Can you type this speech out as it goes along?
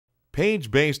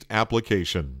Page-based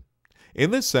application.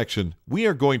 In this section, we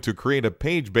are going to create a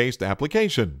page-based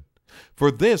application.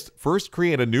 For this, first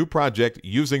create a new project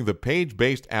using the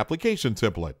page-based application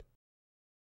template.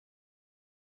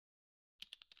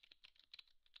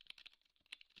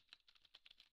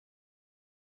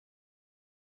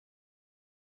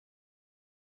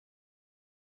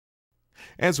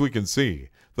 As we can see,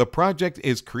 the project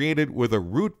is created with a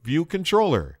root view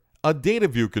controller, a data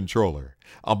view controller,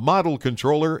 a model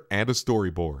controller, and a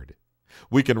storyboard.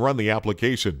 We can run the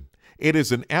application. It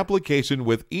is an application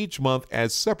with each month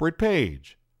as separate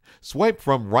page. Swipe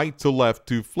from right to left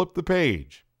to flip the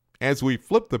page. As we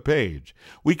flip the page,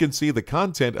 we can see the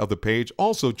content of the page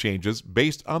also changes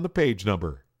based on the page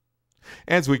number.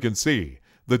 As we can see,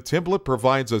 the template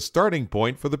provides a starting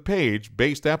point for the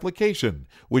page-based application,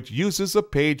 which uses a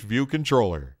page view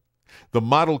controller. The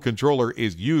model controller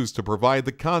is used to provide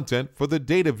the content for the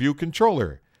data view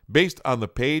controller based on the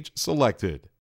page selected.